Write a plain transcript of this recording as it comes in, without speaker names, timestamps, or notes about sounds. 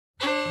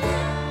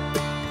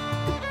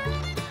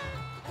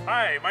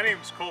Hi, my name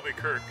is Kolby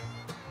Kirk,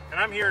 and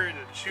I'm here in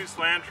the Deschutes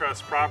Land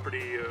Trust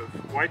property of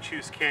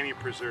Deschutes Canyon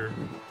Preserve.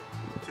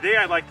 Today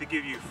I'd like to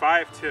give you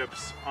 5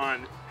 tips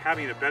on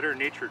having a better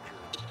nature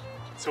journal.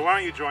 So why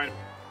don't you join me?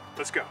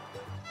 Let's go.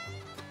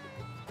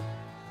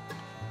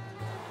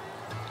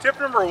 Tip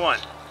number 1,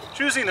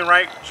 choosing the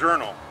right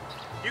journal.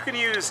 You can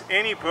use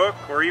any book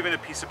or even a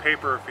piece of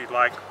paper if you'd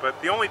like, but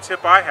the only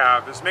tip I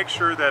have is make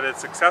sure that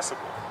it's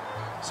accessible.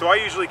 So I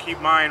usually keep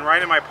mine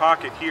right in my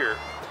pocket here,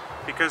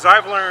 because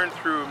I've learned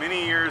through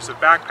many years of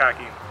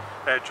backpacking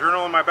that a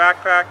journal in my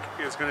backpack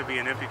is going to be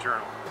an empty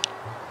journal.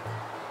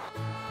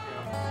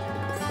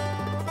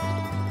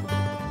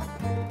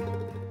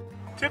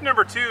 Tip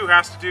number 2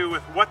 has to do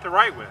with what to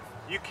write with.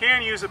 You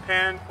can use a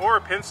pen or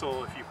a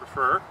pencil if you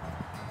prefer.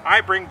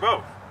 I bring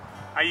both.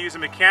 I use a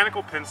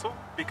mechanical pencil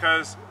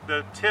because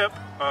the tip,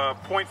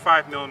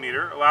 0.5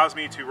 millimeter, allows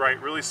me to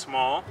write really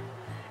small.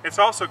 It's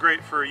also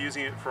great for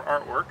using it for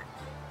artwork.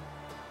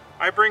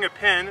 I bring a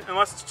pen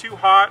unless it's too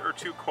hot or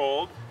too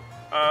cold.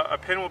 A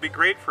pen will be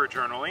great for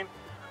journaling.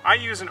 I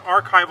use an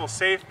archival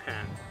safe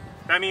pen.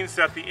 That means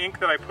that the ink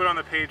that I put on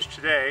the page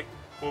today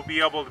will be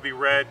able to be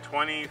read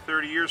 20,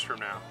 30 years from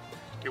now.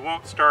 It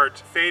won't start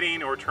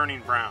fading or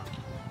turning brown.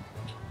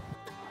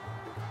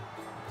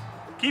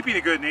 Keeping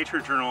a good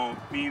nature journal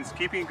means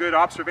keeping good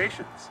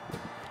observations.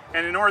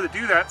 And in order to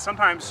do that,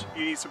 sometimes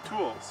you need some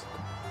tools.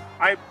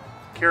 I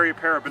carry a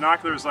pair of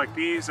binoculars like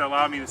these that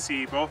allow me to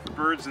see both the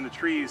birds in the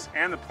trees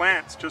and the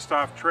plants just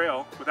off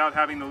trail without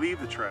having to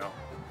leave the trail.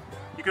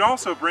 You can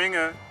also bring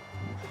a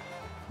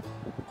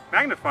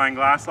magnifying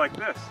glass like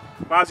this.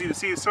 It allows you to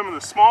see some of the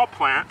small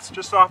plants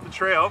just off the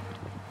trail,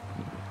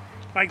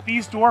 like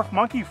these dwarf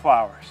monkey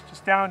flowers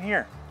just down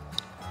here.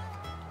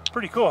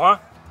 Pretty cool, huh?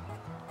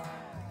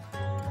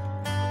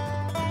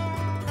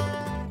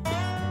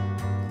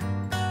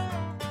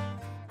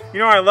 You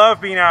know, I love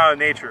being out in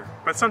nature,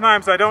 but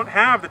sometimes I don't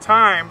have the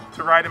time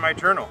to write in my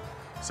journal.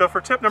 So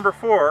for tip number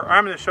 4,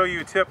 I'm going to show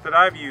you a tip that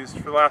I've used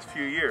for the last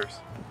few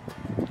years.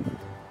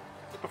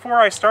 Before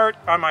I start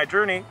on my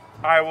journey,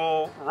 I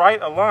will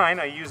write a line.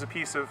 I use a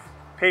piece of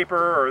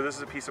paper, or this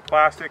is a piece of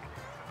plastic.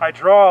 I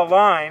draw a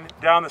line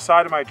down the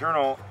side of my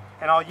journal,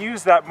 and I'll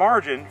use that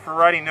margin for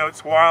writing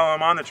notes while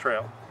I'm on the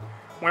trail.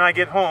 When I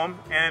get home,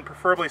 and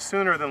preferably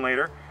sooner than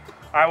later,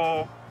 I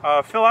will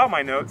fill out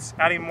my notes,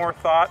 adding more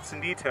thoughts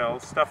and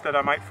details, stuff that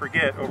I might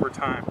forget over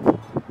time.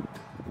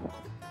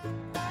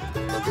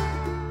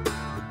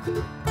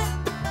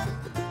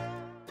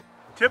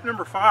 Tip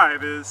number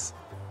 5 is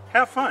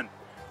have fun.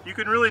 You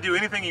can really do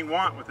anything you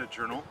want with a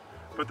journal,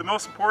 but the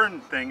most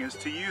important thing is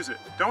to use it.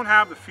 Don't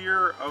have the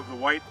fear of the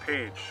white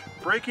page.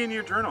 Break into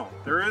your journal.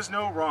 There is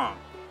no wrong.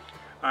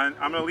 And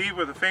I'm going to leave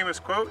with a famous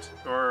quote,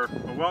 or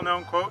a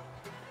well-known quote: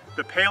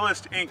 "The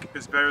palest ink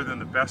is better than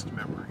the best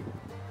memory."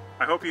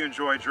 I hope you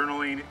enjoy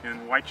journaling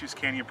in Deschutes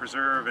Canyon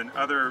Preserve and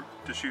other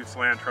Deschutes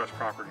Land Trust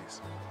properties.